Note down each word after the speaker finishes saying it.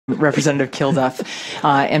Representative Kilduff,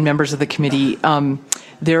 and members of the committee.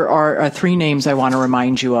 There are three names I want to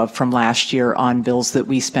remind you of from last year on bills that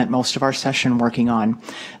we spent most of our session working on.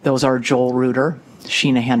 Those are Joel Reuter,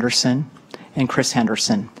 Sheena Henderson, and Chris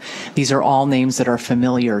Henderson. These are all names that are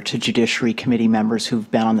familiar to Judiciary Committee members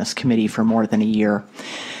who've been on this committee for more than a year.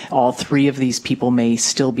 All three of these people may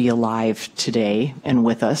still be alive today and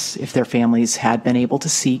with us if their families had been able to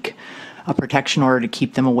seek a protection order to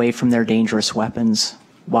keep them away from their dangerous weapons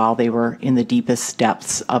while they were in the deepest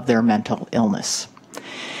depths of their mental illness.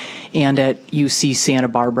 And at UC Santa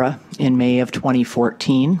Barbara in May of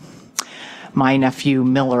 2014, my nephew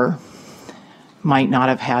Miller might not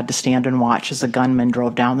have had to stand and watch as a gunman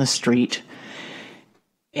drove down the street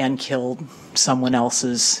and killed someone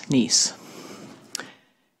else's niece.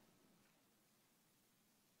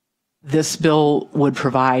 This bill would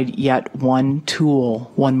provide yet one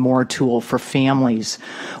more tool for families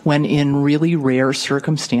when in really rare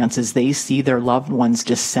circumstances they see their loved ones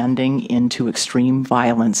descending into extreme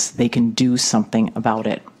violence, they can do something about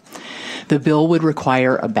it. The bill would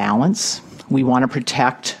require a balance. We want to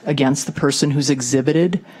protect against the person who's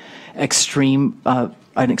exhibited an extreme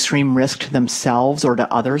risk to themselves or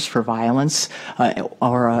to others for violence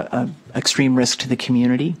or an extreme risk to the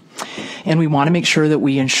community. And we want to make sure that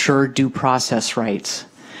we ensure due process rights.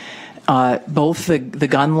 Both the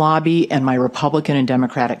gun lobby and my Republican and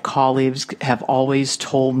Democratic colleagues have always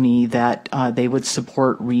told me that they would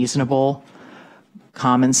support reasonable,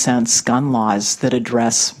 common sense gun laws that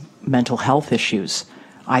address mental health issues.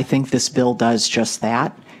 I think this bill does just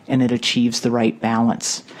that, and it achieves the right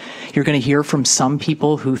balance. You're going to hear from some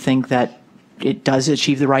people who think that it does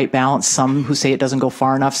achieve the right balance, some who say it doesn't go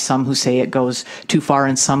far enough, some who say it goes too far,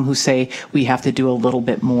 and some who say we have to do a little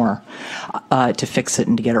bit more to fix it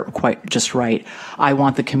and to get it quite just right. I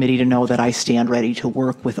want the committee to know that I stand ready to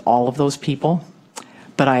work with all of those people,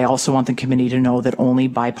 but I also want the committee to know that only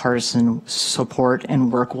bipartisan support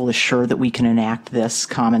and work will assure that we can enact this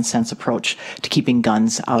common sense approach to keeping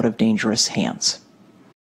guns out of dangerous hands.